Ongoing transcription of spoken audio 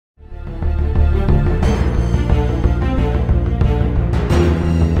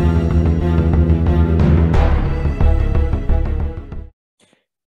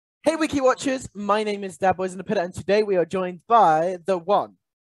Watchers, my name is Dad Boys in the Pit, and today we are joined by the one,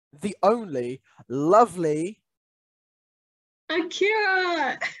 the only, lovely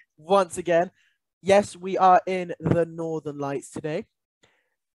Akira! Once again. Yes, we are in the Northern Lights today.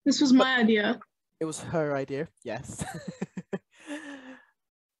 This was my idea. It was her idea, yes.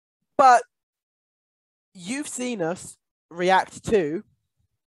 But you've seen us react to,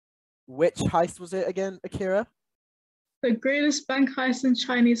 which heist was it again, Akira? The greatest bank heist in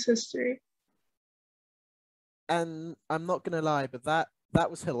Chinese history. And I'm not gonna lie, but that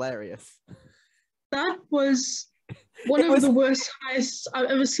was hilarious. That was one of the worst heists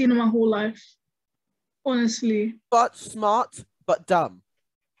I've ever seen in my whole life. Honestly. But smart, but dumb.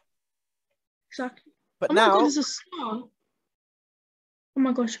 Exactly. But oh now, my god, there's a star. Oh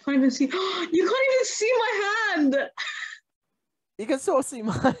my gosh, you can't even see. You can't even see my hand. you can sort of see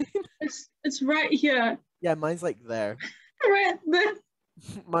mine. It's right here. Yeah, mine's like there. Right there.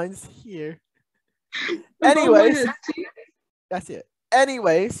 Mine's here. Above Anyways, my head. that's it.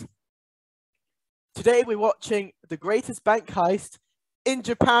 Anyways, today we're watching the greatest bank heist in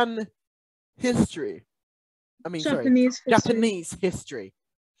Japan history. Japanese history.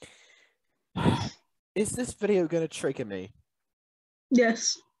 Is this video gonna trigger me?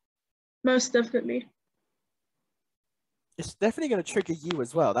 Yes, most definitely. It's definitely gonna trigger you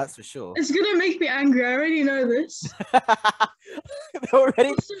as well, that's for sure. It's gonna make me angry. I already know this.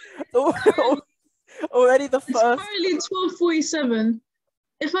 already the It's first. currently 12:47.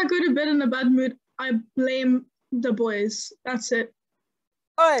 If I go to bed in a bad mood, I blame the boys. That's it.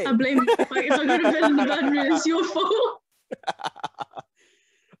 Oi. I blame you. If I go to bed in a bad mood, it's your fault.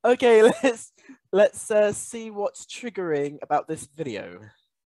 Okay, let's see what's triggering about this video.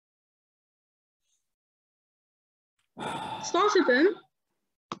 Start it then.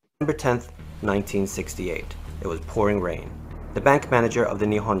 December 10th, 1968. It was pouring rain. The bank manager of the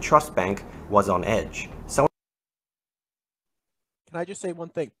Nihon Trust Bank was on edge. Can I just say one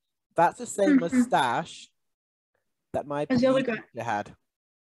thing? That's the same mustache that my PE teacher had.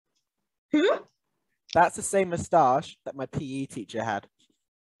 Who? That's the same mustache that my PE teacher had.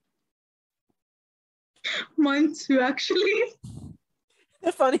 Mine too, actually.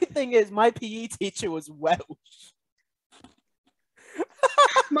 The funny thing is, my PE teacher was Welsh.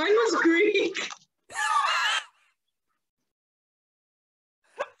 Mine was Greek.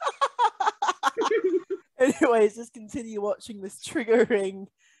 Anyways, just continue watching this triggering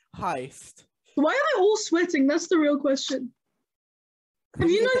heist. Why are they all sweating? That's the real question. Have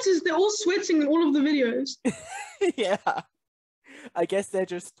you noticed they're all sweating in all of the videos? Yeah. I guess they're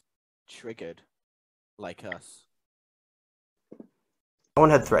just triggered, like us. Someone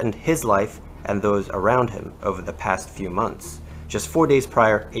had threatened his life and those around him over the past few months. Just 4 days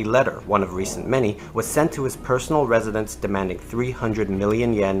prior, a letter, one of recent many, was sent to his personal residence demanding 300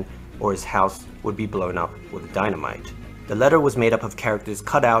 million yen or his house would be blown up with dynamite. The letter was made up of characters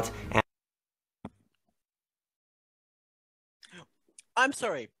cut out and... I'm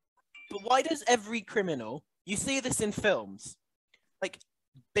sorry, but why does every criminal, you see this in films, like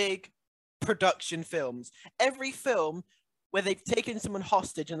big production films, every film where they've taken someone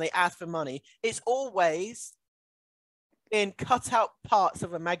hostage and they ask for money, it's always in cut out parts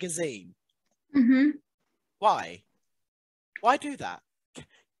of a magazine. Why? Why do that?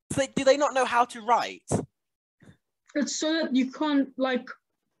 Do they not know how to write? It's so that you can't like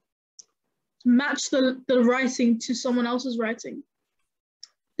match the writing to someone else's writing.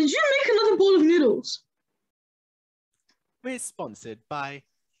 Did you make another bowl of noodles? We're sponsored by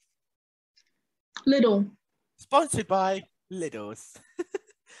Lidl. Sponsored by Lidl's.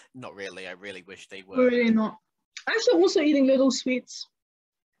 Not really. I really wish they were. Really not. Actually, I'm also eating Lidl sweets.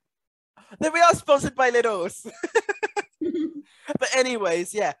 Then we are sponsored by Lidl's. But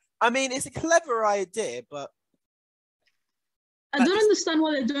anyways, yeah. I mean, it's a clever idea, but I don't understand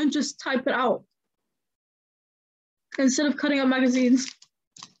why they don't just type it out instead of cutting out magazines.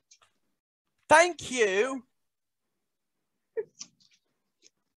 Thank you.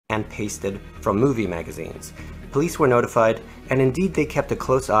 And pasted from movie magazines. Police were notified, and indeed they kept a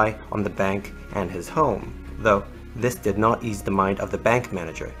close eye on the bank and his home, though this did not ease the mind of the bank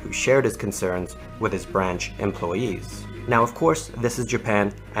manager, who shared his concerns with his branch employees. Now, of course, this is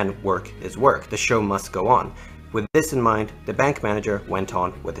Japan, and work is work. The show must go on. With this in mind, the bank manager went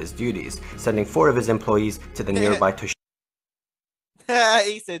on with his duties, sending 4 of his employees to the nearby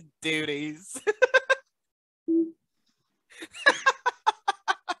He said duties.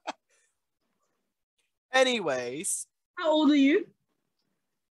 Anyways. How old are you?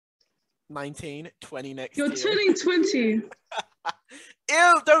 19, 20 next year. You're turning 20.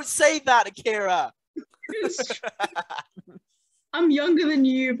 Ew, don't say that, Akira. I'm younger than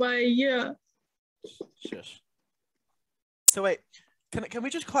you by a year. Shush. So wait, can we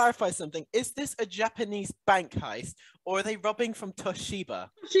just clarify something? Is this a Japanese bank heist, or are they robbing from Toshiba?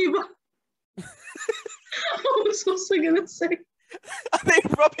 Shiba. I was also gonna say. Are they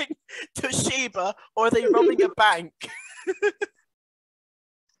robbing Toshiba, or are they robbing a bank?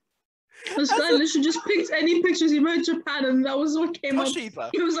 This guy literally just picked any pictures he wrote Japan, and that was what came Toshiba. up.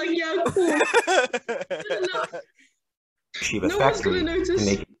 He was like, "Yeah, cool." Toshiba No one's gonna factory notice.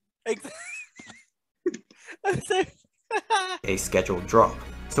 to make a scheduled drop.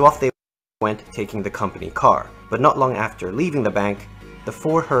 So off they went, taking the company car. But not long after leaving the bank, the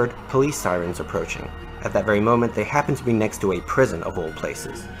four heard police sirens approaching. At that very moment, they happened to be next to a prison of all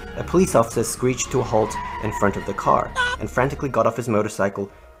places. A police officer screeched to a halt in front of the car and frantically got off his motorcycle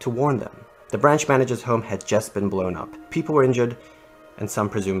to warn them. The branch manager's home had just been blown up. People were injured, and some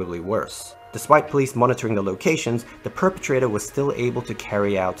presumably worse. Despite police monitoring the locations, the perpetrator was still able to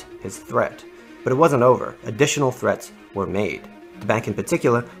carry out his threat. But it wasn't over. Additional threats were made. The bank in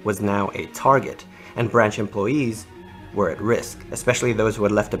particular was now a target, and branch employees were at risk, especially those who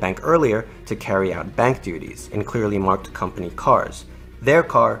had left the bank earlier to carry out bank duties in clearly marked company cars. Their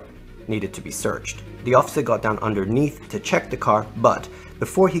car needed to be searched. The officer got down underneath to check the car, but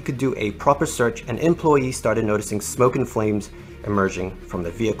before he could do a proper search, an employee started noticing smoke and flames emerging from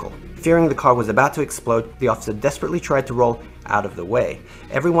the vehicle. Fearing the car was about to explode, the officer desperately tried to roll out of the way.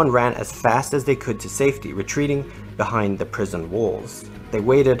 Everyone ran as fast as they could to safety, retreating behind the prison walls. They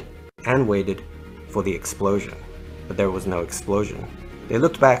waited and waited for the explosion, but there was no explosion. They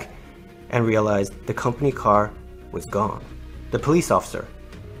looked back and realized the company car was gone. The police officer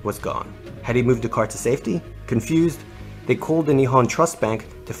was gone. Had he moved the car to safety? Confused, they called the Nihon Trust Bank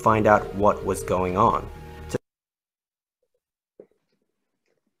to find out what was going on.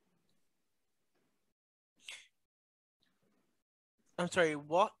 I'm sorry,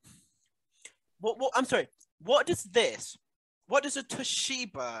 what? I'm sorry, what does a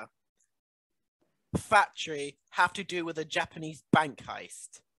Toshiba factory have to do with a Japanese bank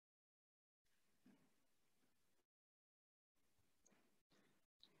heist?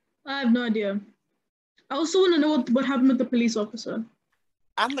 I have no idea. I also want to know what happened with the police officer.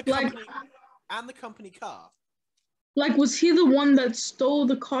 And the company car. Like, was he the one that stole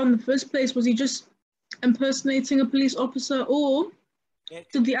the car in the first place? Was he just impersonating a police officer, or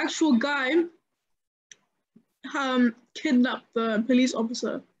did the actual guy kidnap the police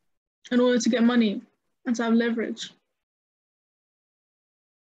officer in order to get money and to have leverage?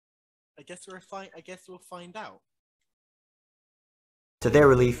 I guess we'll find out. To their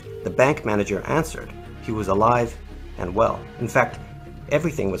relief, the bank manager answered. He was alive and well. In fact,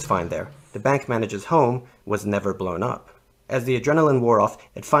 everything was fine there. The bank manager's home was never blown up. As the adrenaline wore off,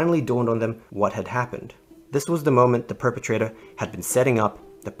 it finally dawned on them what had happened. This was the moment the perpetrator had been setting up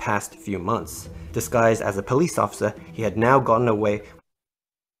the past few months. Disguised as a police officer, he had now gotten away.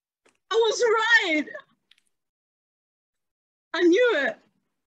 I was right! I knew it!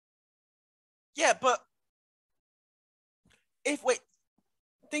 Yeah, but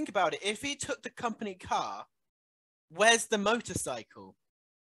think about it. If he took the company car, where's the motorcycle?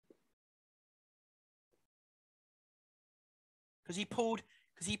 Because he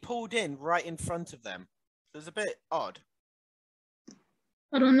pulled in right in front of them. It was a bit odd.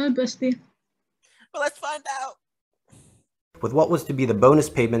 I don't know, bestie. Well, let's find out. With what was to be the bonus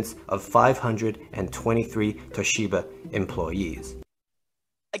payments of 523 Toshiba employees.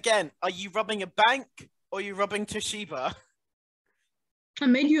 Again, are you robbing a bank or are you robbing Toshiba? I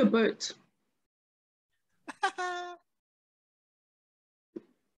made you a boat.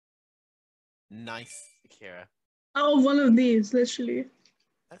 Nice, Akira. Out of one of these, literally.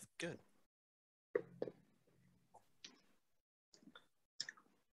 That's good.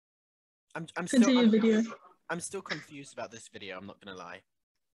 I'm still confused about this video, I'm not gonna lie.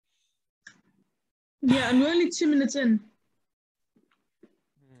 Yeah, and we're only 2 minutes in.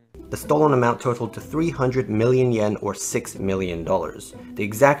 The stolen amount totaled to 300 million yen or $6 million, the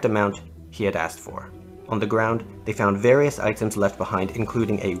exact amount he had asked for. On the ground, they found various items left behind,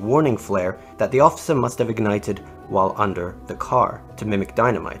 including a warning flare that the officer must have ignited while under the car to mimic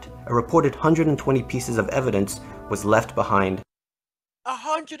dynamite. A reported 120 pieces of evidence was left behind.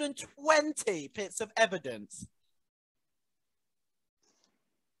 120 bits of evidence.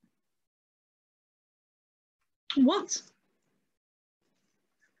 What?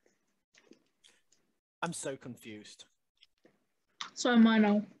 I'm so confused. So am I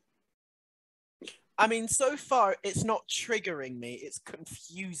now. I mean, so far, it's not triggering me, it's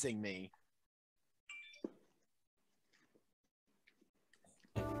confusing me.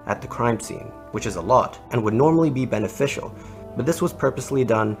 At the crime scene, which is a lot and would normally be beneficial, but this was purposely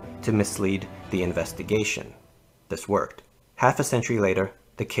done to mislead the investigation. This worked. Half a century later,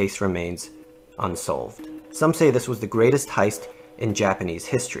 the case remains unsolved. Some say this was the greatest heist in Japanese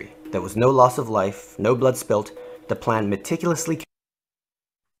history. There was no loss of life, no blood spilt. The plan meticulously...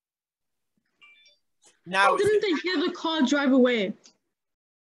 How didn't they hear the car drive away?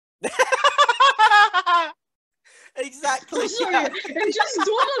 Exactly. I'm sorry, it just dawned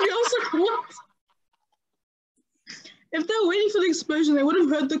on me. I was like, what? If they were waiting for the explosion, they would have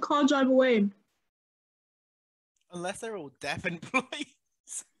heard the car drive away. Unless they're all deaf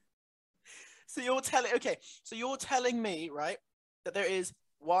employees. So you're telling me, right, that there is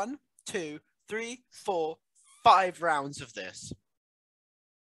 1, 2, 3, 4, 5 rounds of this.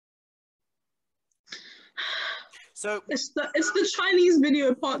 So it's the Chinese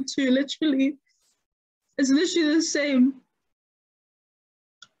video part 2, literally. It's literally the same.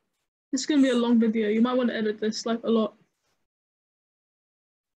 It's gonna be a long video. You might want to edit this like a lot.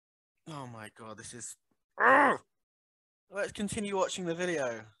 Oh my god, this is... Let's continue watching the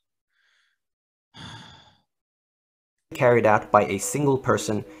video. Carried out by a single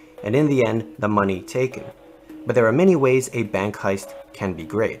person, and in the end, the money taken. But there are many ways a bank heist can be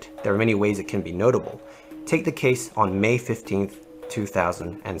great. There are many ways it can be notable. Take the case on May 15th,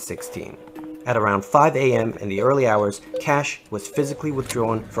 2016. At around 5 a.m. in the early hours, cash was physically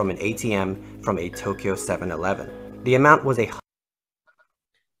withdrawn from an ATM from a Tokyo 7-Eleven. The amount was a...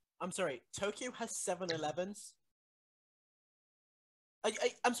 I'm sorry, Tokyo has 7-Elevens?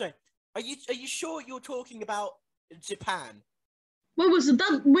 I'm sorry, are you sure you're talking about Japan? What was it?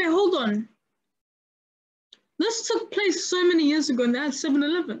 Wait, hold on. This took place so many years ago and they had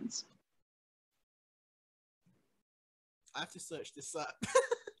 7-Elevens. I have to search this up.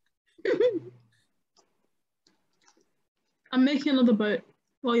 I'm making another boat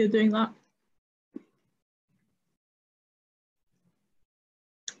while you're doing that.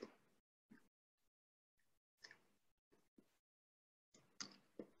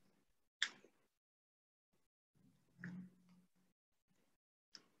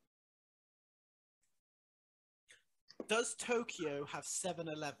 Does Tokyo have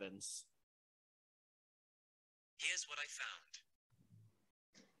 7-Elevens? Here's what I found.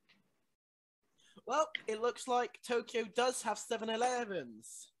 Well, it looks like Tokyo does have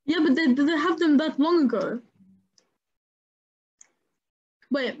 7-Elevens. Yeah, but did they have them that long ago?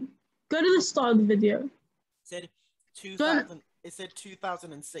 Wait, go to the start of the video. It said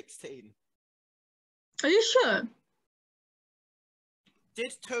 2016. Are you sure?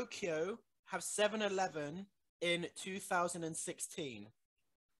 Did Tokyo have 7-Eleven in 2016?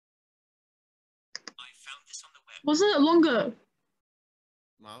 I found this on the web. Wasn't it longer?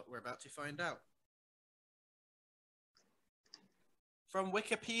 Well, we're about to find out. From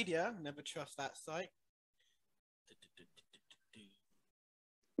Wikipedia, never trust that site.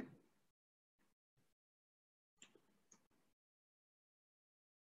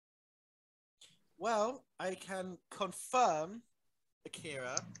 Well, I can confirm,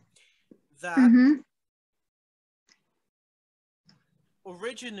 Akira, that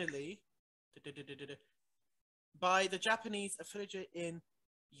originally by the Japanese affiliate in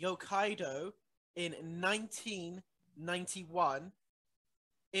Yokkaido in 1991,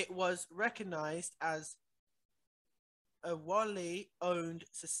 it was recognized as a wholly-owned,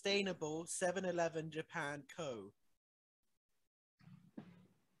 sustainable 7-Eleven Japan Co.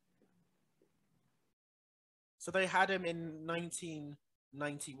 So they had him in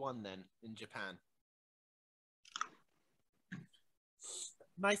 1991 then, in Japan.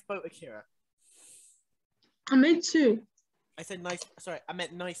 Nice boat, Akira. I made 2. I said nice, sorry, I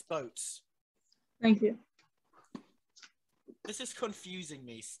meant nice boats. Thank you. This is confusing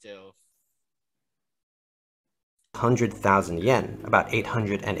me still. 100,000 yen, about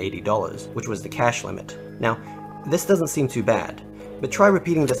 $880, which was the cash limit. Now, this doesn't seem too bad, but try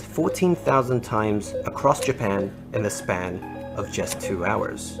repeating this 14,000 times across Japan in the span of just 2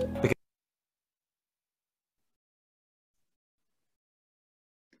 hours.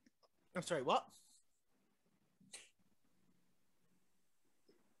 I'm sorry, what?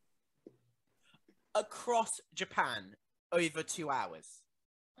 Across Japan over 2 hours.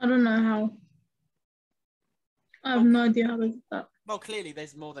 I don't know how. I have no idea how they did that. Well, clearly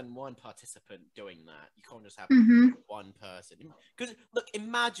there's more than one participant doing that. You can't just have one person. Because, look,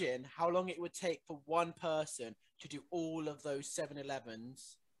 imagine how long it would take for one person to do all of those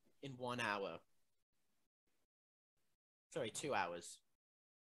 7-Elevens in 1 hour. Sorry, 2 hours.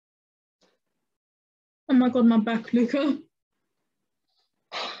 Oh my god, my back, Luca.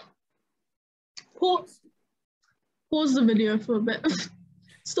 Pause the video for a bit.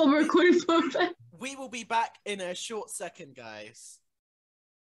 Stop recording for a bit. We will be back in a short second, guys.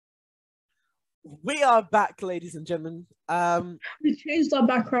 We are back, ladies and gentlemen. We changed our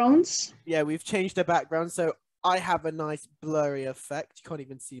backgrounds. Yeah, we've changed the background, so I have a nice blurry effect. You can't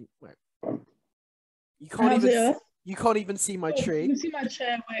even see. Wait. You can't even see my tree. You can see my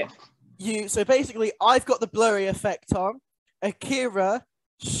chair. Wait. So basically, I've got the blurry effect on. Akira,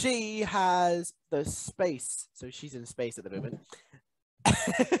 she has the space, so she's in space at the moment.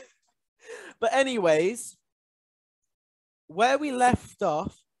 But anyways, where we left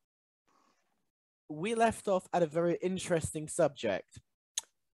off at a very interesting subject.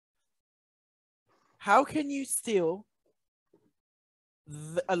 How can you steal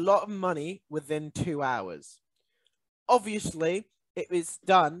a lot of money within 2 hours? Obviously, it was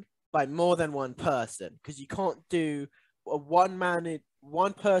done by more than one person, because you can't do a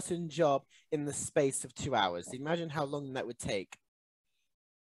one person job in the space of 2 hours. Imagine how long that would take.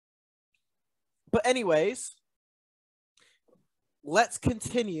 But anyways, let's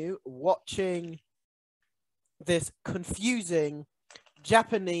continue watching this confusing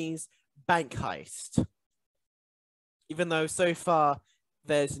Japanese bank heist. Even though so far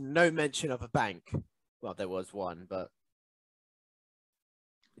there's no mention of a bank. Well, there was one, but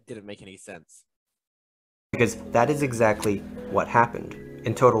it didn't make any sense. Because that is exactly what happened.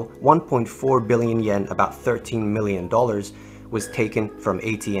 In total, 1.4 billion yen, about $13 million, was taken from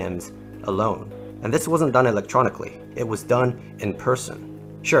ATMs alone. And this wasn't done electronically, it was done in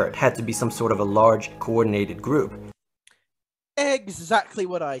person. Sure, it had to be some sort of a large, coordinated group. Exactly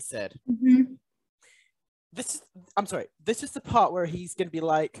what I said. Mm-hmm. This is the part where he's going to be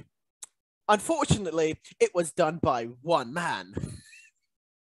like, unfortunately, it was done by one man.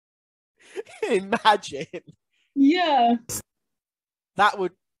 Imagine. Yeah. That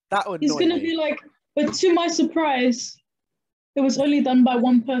would He's gonna be like, but to my surprise, it was only done by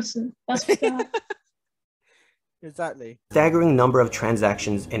one person. That's bad. Exactly. Staggering number of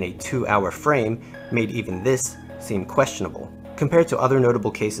transactions in a 2-hour frame made even this seem questionable. Compared to other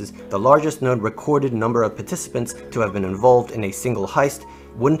notable cases, the largest known recorded number of participants to have been involved in a single heist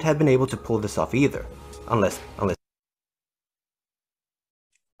wouldn't have been able to pull this off either. Unless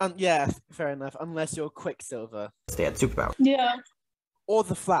Yeah, fair enough. Unless you're Quicksilver. they had superpowers. Yeah. Or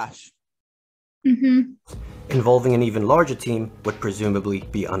the Flash. Mm-hmm. Involving an even larger team would presumably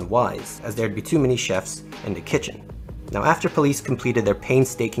be unwise, as there'd be too many chefs in the kitchen. Now, after police completed their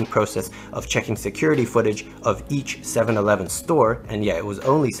painstaking process of checking security footage of each 7-Eleven store, and yeah, it was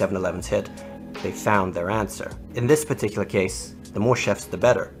only 7-Eleven's hit, they found their answer. In this particular case, the more chefs the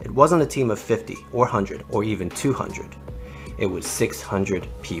better. It wasn't a team of 50 or 100 or even 200. It was 600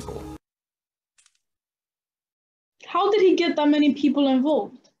 people. How did he get that many people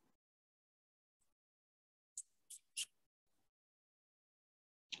involved?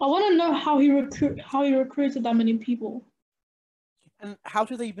 I want to know how he recruited that many people. And how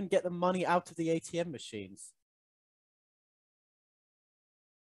do they even get the money out of the ATM machines?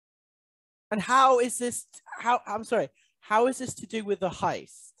 And how is this to do with the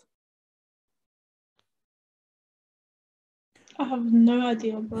heist? I have no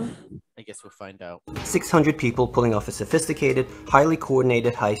idea, bro. I guess we'll find out. 600 people pulling off a sophisticated, highly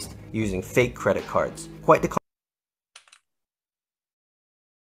coordinated heist using fake credit cards. Quite the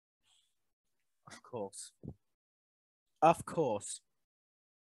Of course. Of course.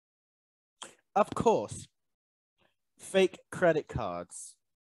 Of course. Fake credit cards.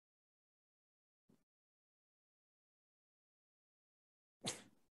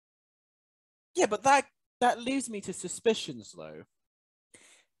 Yeah, but that leaves me to suspicions, though.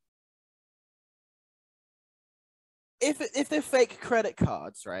 If they're fake credit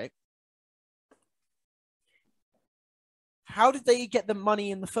cards, right? How did they get the money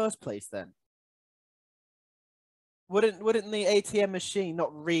in the first place then? Wouldn't the ATM machine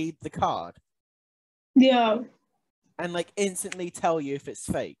not read the card? Yeah. And like instantly tell you if it's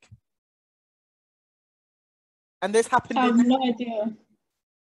fake? And this happened I have no idea.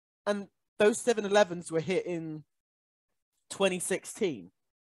 And those 7-Elevens were hit in 2016.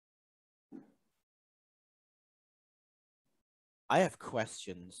 I have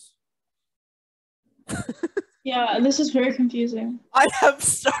questions. Yeah, this is very confusing. I have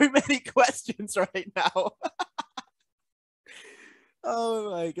so many questions right now. Oh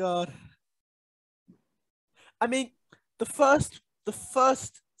my god. I mean, the first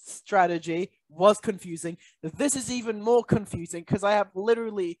strategy was confusing. This is even more confusing because I have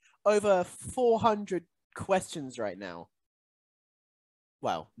literally over 400 questions right now.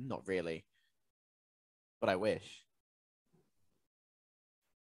 Well, not really, but I wish.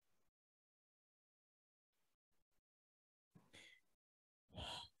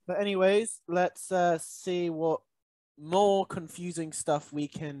 But anyways, let's see what more confusing stuff we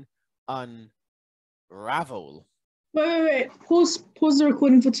can unravel. Wait. Pause the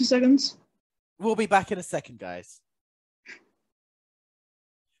recording for 2 seconds. We'll be back in a second, guys.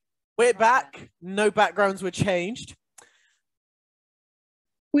 We're back. No backgrounds were changed.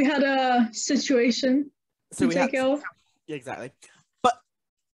 We had a situation So to we take had care of. exactly. But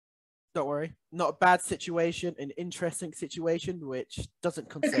don't worry, not a bad situation, an interesting situation which doesn't A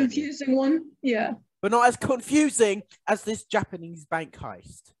concern you. confusing one. Yeah. But not as confusing as this Japanese bank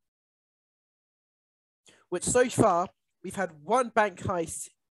heist. Which so far, we've had one bank heist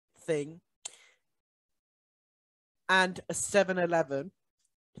thing and a 7-Eleven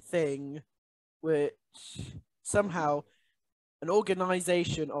thing, which somehow an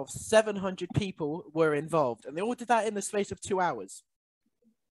organization of 700 people were involved. And they all did that in the space of 2 hours.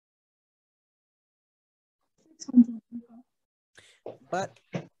 But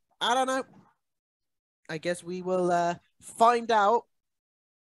I don't know. I guess we will find out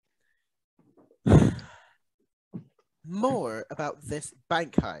more about this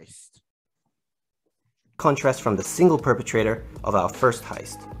bank heist. Contrast from the single perpetrator of our first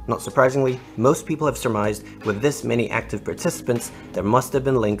heist. Not surprisingly, most people have surmised with this many active participants, there must have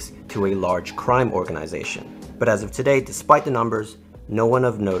been links to a large crime organization. But as of today, despite the numbers, no one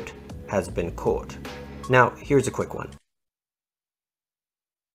of note has been caught. Now, here's a quick one.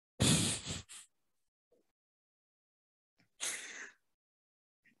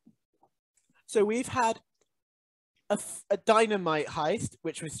 So we've had a dynamite heist,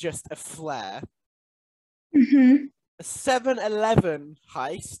 which was just a flare. Mm-hmm. A 7-Eleven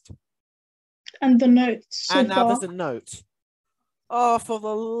heist. And the notes. And now there's a note. Oh, for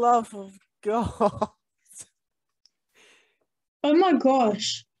the love of God. Oh my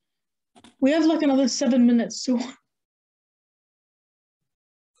gosh. We have like another 7 minutes to.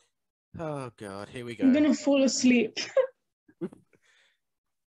 Oh God, here we I'm go. gonna fall asleep.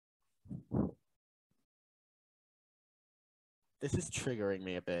 This is triggering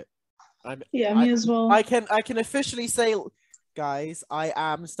me a bit. Yeah, me as well. I can officially say, guys, I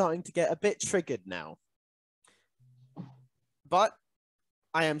am starting to get a bit triggered now. But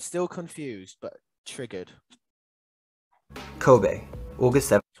I am still confused, but triggered. Kobe,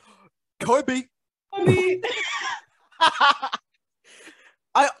 August 7th. Kobe. Kobe.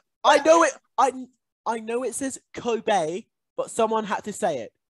 I know it. I know it says Kobe, but someone had to say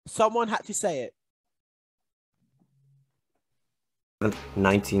it. Someone had to say it.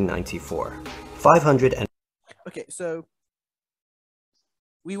 1994. 500 and... Okay, so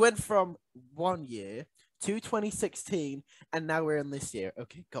we went from 1 year to 2016, and now we're in this year.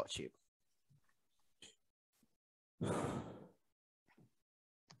 Okay, got you.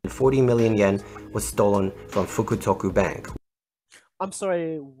 40 million yen was stolen from Fukutoku Bank. I'm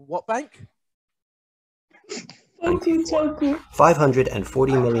sorry, what bank? Fukutoku.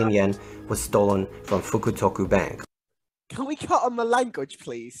 540 million yen was stolen from Fukutoku Bank. Can we cut on the language,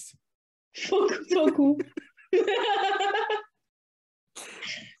 please? Fukutoku.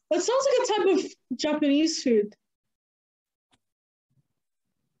 That sounds like a type of Japanese food.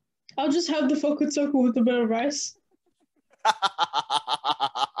 I'll just have the fukutoku with a bit of rice.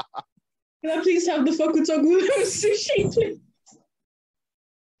 Can I please have the fukutoku with sushi, please?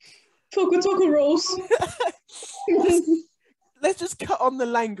 Fukutoku rolls. Let's just cut on the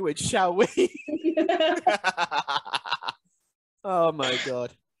language, shall we? Oh my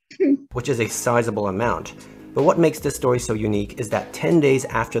God. Which is a sizable amount. But what makes this story so unique is that 10 days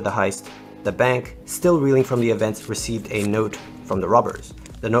after the heist, the bank, still reeling from the events, received a note from the robbers.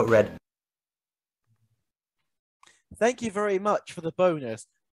 The note read, "Thank you very much for the bonus.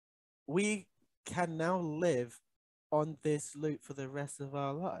 We can now live on this loot for the rest of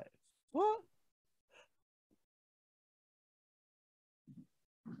our lives." What?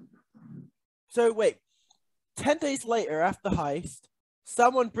 So wait, 10 days later after the heist,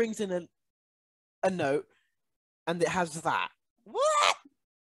 someone brings in a note and it has that. What?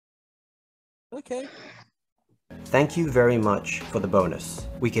 Okay. "Thank you very much for the bonus.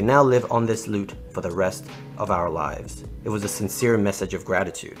 We can now live on this loot for the rest of our lives." It was a sincere message of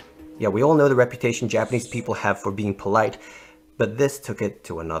gratitude. Yeah, we all know the reputation Japanese people have for being polite, but this took it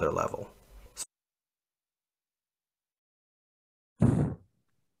to another level.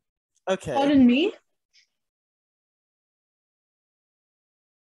 Okay. Pardon me?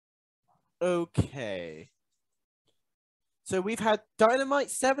 Okay. So we've had Dynamite,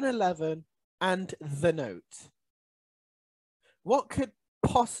 7-Eleven, and the note. What could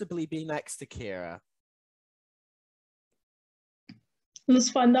possibly be next, Akira? Let's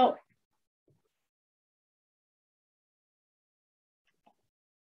find out.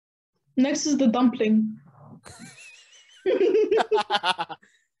 Next is the dumpling.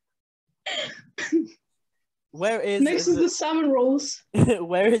 Where is Next is the salmon rolls.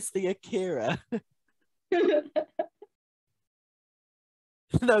 where is the Akira?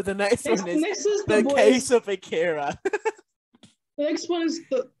 No, the next one is Next is the boys. case of Akira. The next one is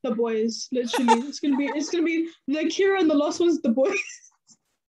the boys. Literally, it's gonna be the Akira, and the last one's the boys.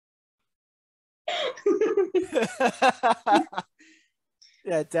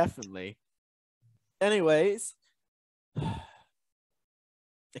 Yeah, definitely. Anyways,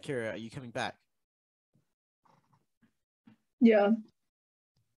 Akira, are you coming back? Yeah.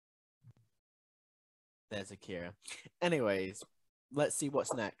 There's Akira. Anyways, let's see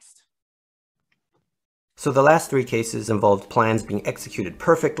what's next. So the last 3 cases involved plans being executed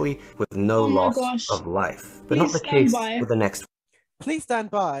perfectly with no loss of life, but not the case with the next. Please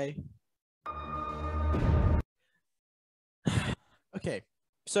stand by. Okay,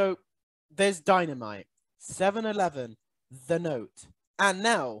 so there's Dynamite, 7-Eleven, The Note, and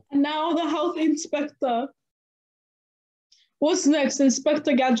now the health inspector. What's next?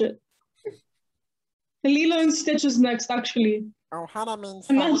 Inspector Gadget. Lilo and Stitch is next, actually. Oh, Hannah means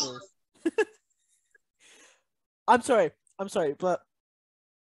And fabulous. I'm sorry, but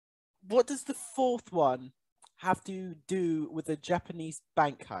what does the 4th one have to do with the Japanese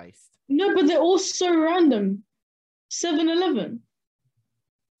bank heist? No, but they're all so random. 7-Eleven.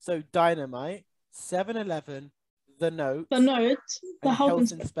 So Dynamite, 7-Eleven, The Note, the and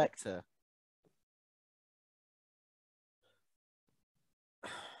health inspector.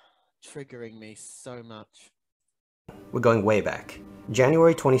 Triggering me so much. We're going way back.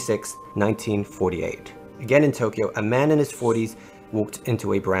 January 26, 1948. Again in Tokyo, a man in his 40s walked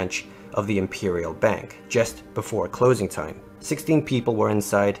into a branch of the Imperial Bank just before closing time. 16 people were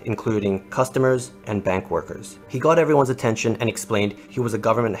inside, including customers and bank workers. He got everyone's attention and explained he was a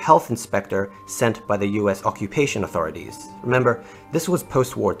government health inspector sent by the US occupation authorities. Remember, this was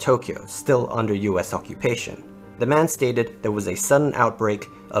post-war Tokyo, still under US occupation. The man stated there was a sudden outbreak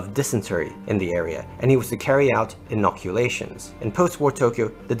of dysentery in the area, and he was to carry out inoculations. In post-war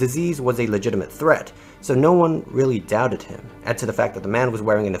Tokyo, the disease was a legitimate threat, so no one really doubted him. Add to the fact that the man was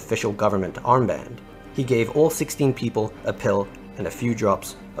wearing an official government armband. He gave all 16 people a pill and a few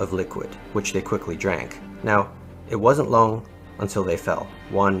drops of liquid, which they quickly drank. Now, it wasn't long until they fell,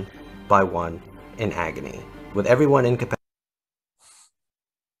 one by one, in agony, with everyone incapacitated.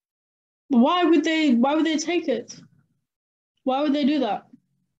 Why would they take it? Why would they do that?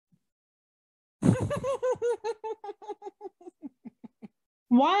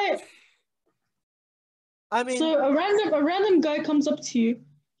 Why? I mean, so a random guy comes up to you.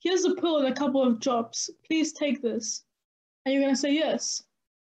 Here's a pill and a couple of drops. Please take this. And you're gonna say yes.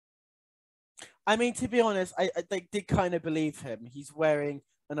 I mean, to be honest, I did kind of believe him. He's wearing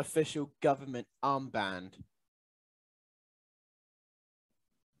an official government armband.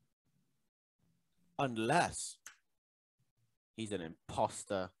 Unless he's an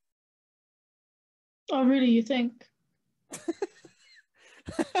imposter. Oh, really? You think?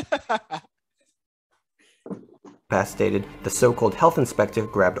 Incapacitated, the so-called health inspector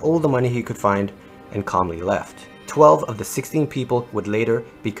grabbed all the money he could find and calmly left. 12 of the 16 people would later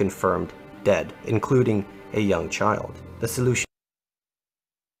be confirmed dead, including a young child. The solution.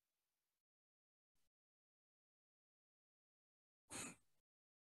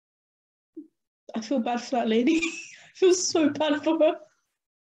 I feel bad for that lady. I feel so bad for her.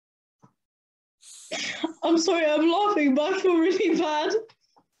 I'm sorry, I'm laughing, but I feel really bad.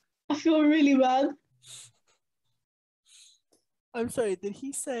 I feel really bad. I'm sorry, did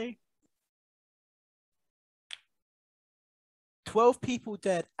he say 12 people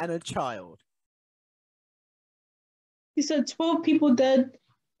dead and a child? He said 12 people dead,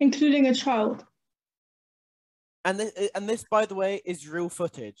 including a child. And this, by the way, is real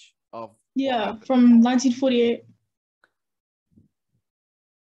footage of. Yeah, from 1948.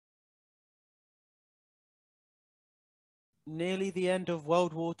 Nearly the end of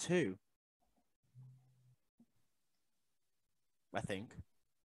World War II. I think.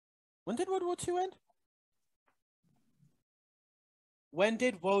 When did World War II end? When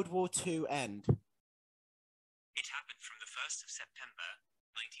did World War II end? It happened from the 1st of September,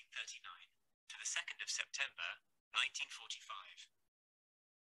 1939 to the 2nd of September, 1945.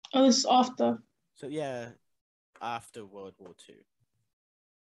 Oh, this is after. So yeah, after World War II.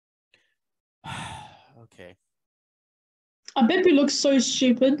 Okay. I bet we look so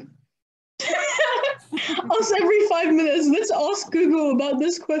stupid. Us every 5 minutes. Let's ask Google about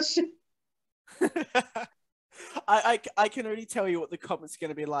this question. I can already tell you what the comments are going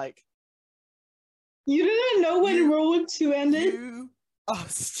to be like. You didn't know when World War II ended? Oh,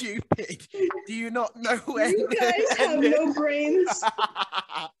 stupid. Do you not know when? You guys have no brains.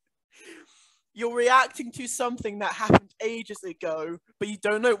 You're reacting to something that happened ages ago, but you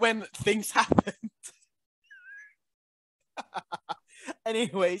don't know when things happened.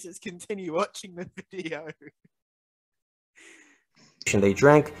 Anyways, let's continue watching the video. They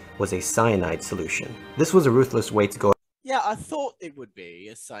drank was a cyanide solution. This was a ruthless way to go Yeah, I thought it would be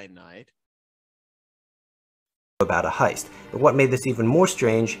a cyanide. about a heist. But what made this even more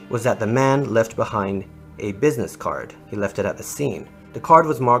strange was that the man left behind a business card. He left it at the scene. The card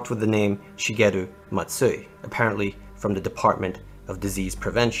was marked with the name Shigeru Matsui, apparently from the Department of Disease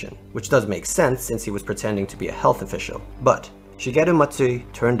Prevention, which does make sense since he was pretending to be a health official. But Shigeru Matsui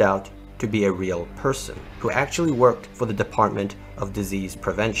turned out to be a real person who actually worked for the Department of Disease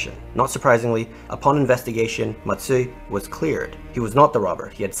Prevention. Not surprisingly, upon investigation, Matsui was cleared. He was not the robber,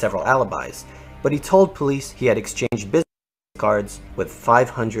 he had several alibis, but he told police he had exchanged business cards with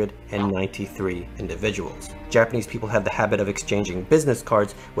 593 individuals. Japanese people have the habit of exchanging business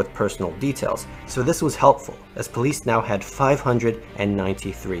cards with personal details, so this was helpful, as police now had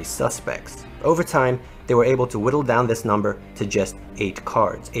 593 suspects. Over time, they were able to whittle down this number to just 8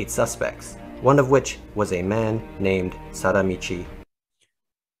 cards, 8 suspects, one of which was a man named Sadamichi.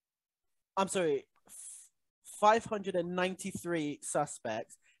 I'm sorry, 593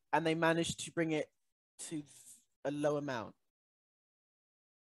 suspects, and they managed to bring it to a low amount.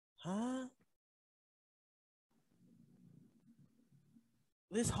 Huh?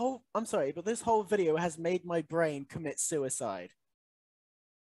 I'm sorry, but this whole video has made my brain commit suicide.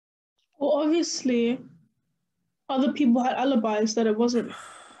 Well, obviously, other people had alibis that it wasn't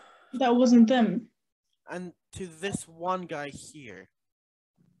them. And to this one guy here.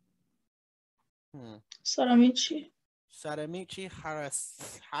 Sadamichi. Sadamichi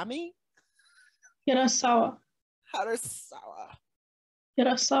Harasami? Hirasawa. Harasawa.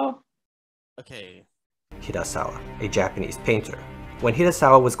 Okay. Hirasawa, a Japanese painter. When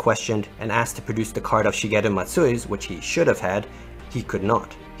Hirasawa was questioned and asked to produce the card of Shigeru Matsui's, which he should have had, he could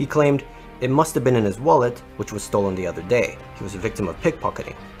not. He claimed it must have been in his wallet, which was stolen the other day. He was a victim of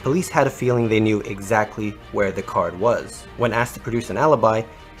pickpocketing. Police had a feeling they knew exactly where the card was. When asked to produce an alibi,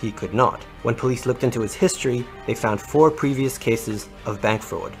 he could not. When police looked into his history, they found 4 previous cases of bank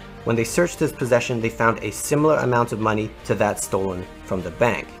fraud. When they searched his possession, they found a similar amount of money to that stolen from the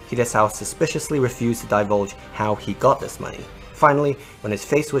bank. Hirasawa suspiciously refused to divulge how he got this money. Finally, when his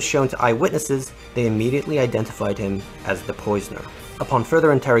face was shown to eyewitnesses, they immediately identified him as the poisoner. Upon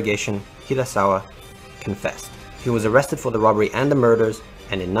further interrogation, Hirasawa confessed. He was arrested for the robbery and the murders,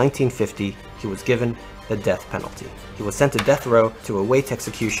 and in 1950, he was given the death penalty. He was sent to death row to await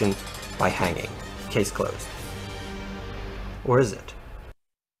execution by hanging. Case closed. Or is it?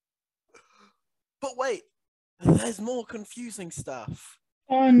 But wait, there's more confusing stuff.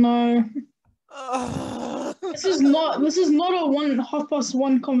 Oh no. This is not a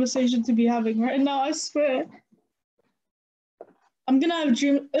 1:30 conversation to be having right now, I swear. I'm gonna have a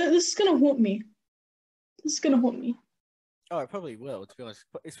dream. This is gonna haunt me. Oh, it probably will, to be honest.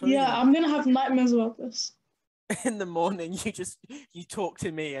 It's probably I'm gonna have nightmares about this. in the morning, you talk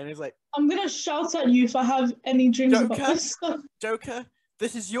to me and it's like, I'm gonna shout at you if I have any dreams about this stuff. Joker,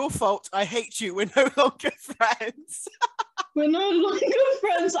 this is your fault. I hate you. We're no longer friends. We're no longer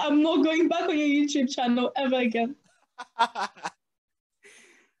friends. I'm not going back on your YouTube channel ever again.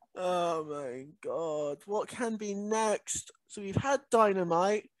 Oh my god. What can be next? So we've had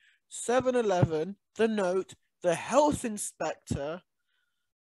Dynamite, 7-Eleven, the note, the health inspector.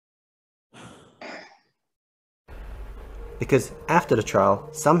 Because after the trial,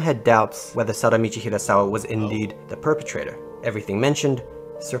 some had doubts whether Sadamichi Hirasawa was indeed the perpetrator. Everything mentioned,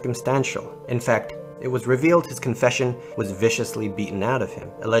 circumstantial. In fact, it was revealed his confession was viciously beaten out of him,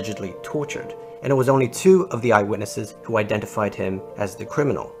 allegedly tortured, and it was only 2 of the eyewitnesses who identified him as the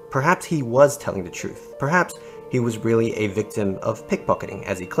criminal. Perhaps he was telling the truth. Perhaps he was really a victim of pickpocketing,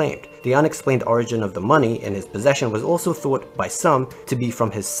 as he claimed. The unexplained origin of the money in his possession was also thought by some to be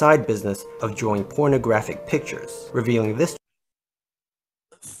from his side business of drawing pornographic pictures, revealing this.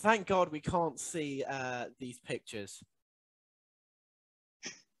 Thank God we can't see these pictures.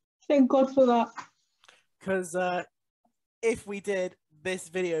 Thank God for that. Because if we did, this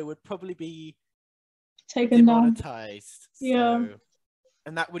video would probably be taken down. demonetized. Yeah. So,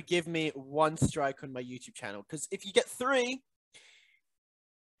 and that would give me 1 strike on my YouTube channel. Because if you get 3,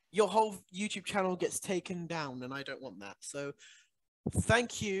 your whole YouTube channel gets taken down, and I don't want that. So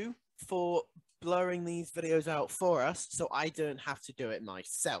thank you for blurring these videos out for us, so I don't have to do it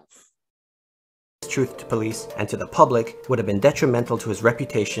myself. Truth to police and to the public would have been detrimental to his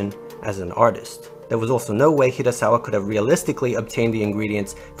reputation as an artist. there was also no way Hirasawa could have realistically obtained the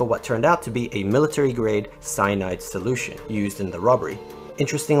ingredients for what turned out to be a military-grade cyanide solution used in the robbery.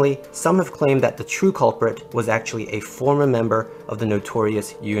 Interestingly, some have claimed that the true culprit was actually a former member of the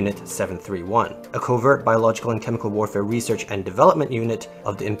notorious Unit 731, a covert biological and chemical warfare research and development unit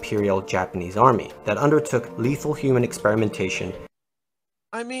of the Imperial Japanese Army that undertook lethal human experimentation.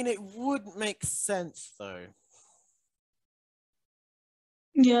 I mean, it would make sense though.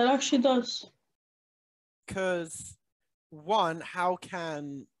 Yeah, it actually does. Because one, how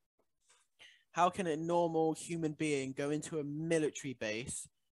can a normal human being go into a military base,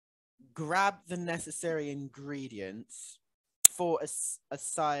 grab the necessary ingredients for a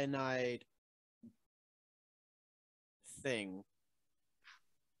cyanide thing?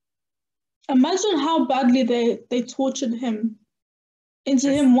 Imagine how badly they tortured him into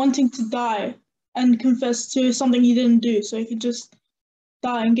him wanting to die and confess to something he didn't do so he could just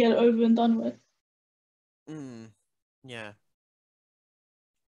die and get it over and done with. Yeah.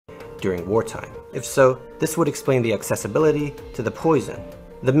 During wartime. If so, this would explain the accessibility to the poison.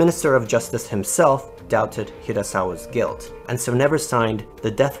 The Minister of Justice himself doubted Hirasawa's guilt, and so never signed the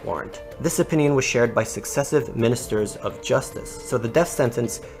death warrant. This opinion was shared by successive Ministers of Justice, so the death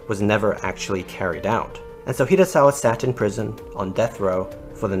sentence was never actually carried out. And so Hirasawa sat in prison on death row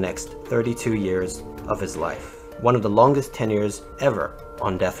for the next 32 years of his life, one of the longest tenures ever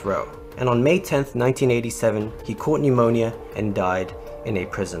on death row. And on May 10th, 1987, he caught pneumonia and died in a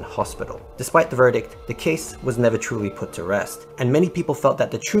prison hospital. Despite the verdict, the case was never truly put to rest, and many people felt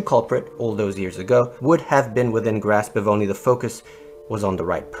that the true culprit, all those years ago, would have been within grasp if only the focus was on the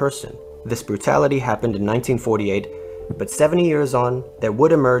right person. This brutality happened in 1948, but 70 years on, there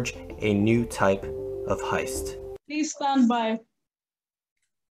would emerge a new type of heist. Please stand by.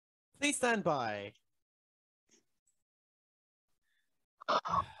 Please stand by.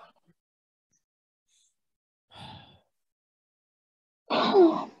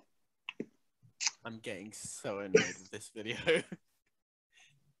 I'm getting so annoyed with this video.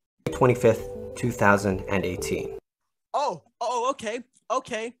 25th, 2018.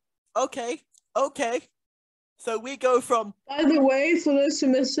 Okay. So we go from... By the way, for those who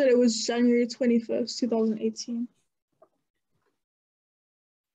missed it, it was January 21st, 2018.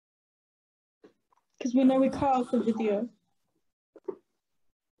 Because we know we cut out the video.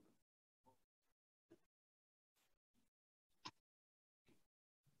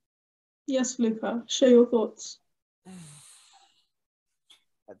 Yes, Luca, share your thoughts.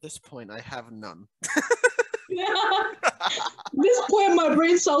 At this point, I have none. At this point, my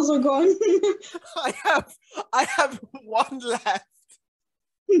brain cells are gone. I have one left.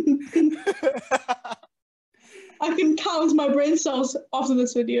 I can count my brain cells after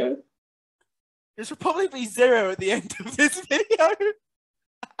this video. There should probably be 0 at the end of this video.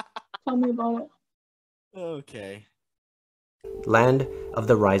 Tell me about it. Okay. Land of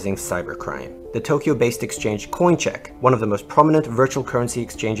the rising cybercrime. The Tokyo-based exchange CoinCheck, one of the most prominent virtual currency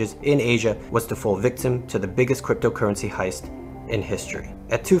exchanges in Asia, was to fall victim to the biggest cryptocurrency heist in history.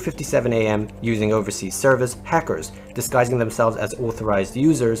 At 2:57 a.m., using overseas servers, hackers, disguising themselves as authorized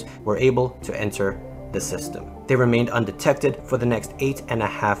users, were able to enter the system. They remained undetected for the next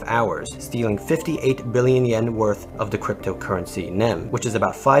 8.5 hours, stealing 58 billion yen worth of the cryptocurrency NEM, which is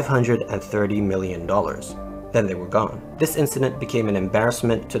about $530 million. Then they were gone. This incident became an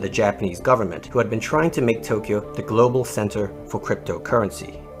embarrassment to the Japanese government, who had been trying to make Tokyo the global center for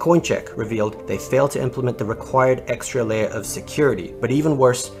cryptocurrency. CoinCheck revealed they failed to implement the required extra layer of security, but even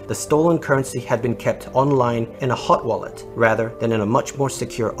worse, the stolen currency had been kept online in a hot wallet, rather than in a much more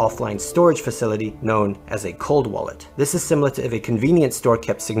secure offline storage facility known as a cold wallet. This is similar to if a convenience store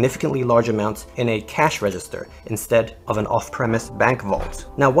kept significantly large amounts in a cash register, instead of an off-premise bank vault.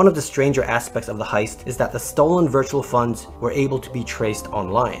 Now, one of the stranger aspects of the heist is that the stolen virtual funds were able to be traced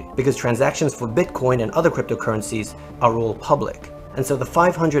online, because transactions for Bitcoin and other cryptocurrencies are all public. And so the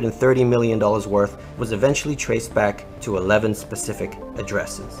 $530 million worth was eventually traced back to 11 specific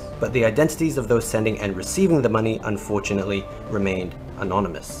addresses. But the identities of those sending and receiving the money, unfortunately, remained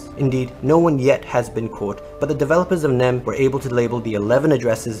anonymous. Indeed, no one yet has been caught, but the developers of NEM were able to label the 11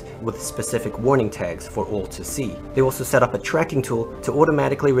 addresses with specific warning tags for all to see. They also set up a tracking tool to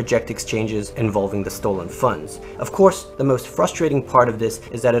automatically reject exchanges involving the stolen funds. Of course, the most frustrating part of this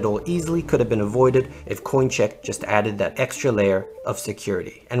is that it all easily could have been avoided if CoinCheck just added that extra layer of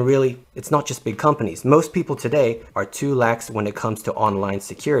security. And really, it's not just big companies. Most people today are too lax when it comes to online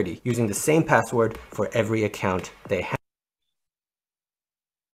security, using the same password for every account they have.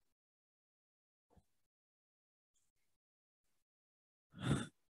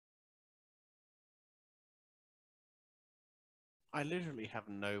 I literally have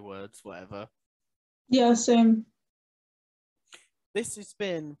no words, whatever. Yeah, same. This has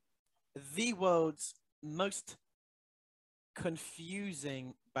been the world's most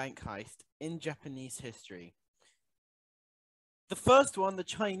confusing bank heist in Japanese history. The first one, the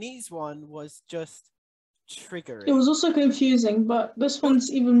Chinese one, was just triggering. It was also confusing, but this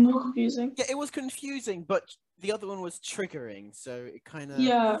one's even more confusing. Yeah, it was confusing, but the other one was triggering, so it kind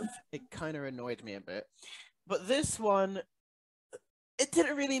of annoyed me a bit. But this one, it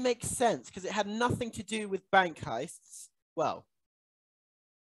didn't really make sense because it had nothing to do with bank heists. Well,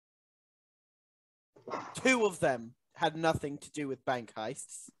 two of them had nothing to do with bank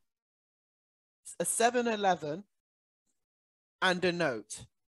heists. A 7-Eleven and a note.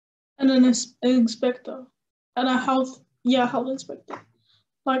 And an inspector. And a health inspector.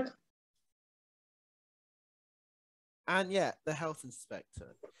 Like. And yeah, the health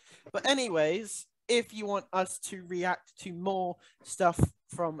inspector. But anyways, if you want us to react to more stuff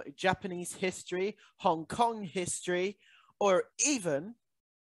from Japanese history, Hong Kong history, or even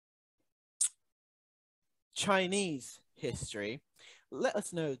Chinese history, let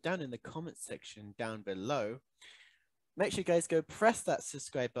us know down in the comments section down below. Make sure you guys go press that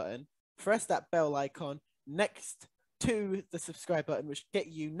subscribe button, press that bell icon next to the subscribe button, which get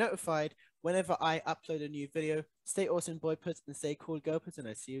you notified whenever I upload a new video. Stay awesome, boy puts, and stay cool, girl puts, and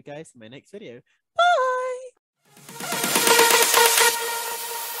I'll see you guys in my next video. Bye!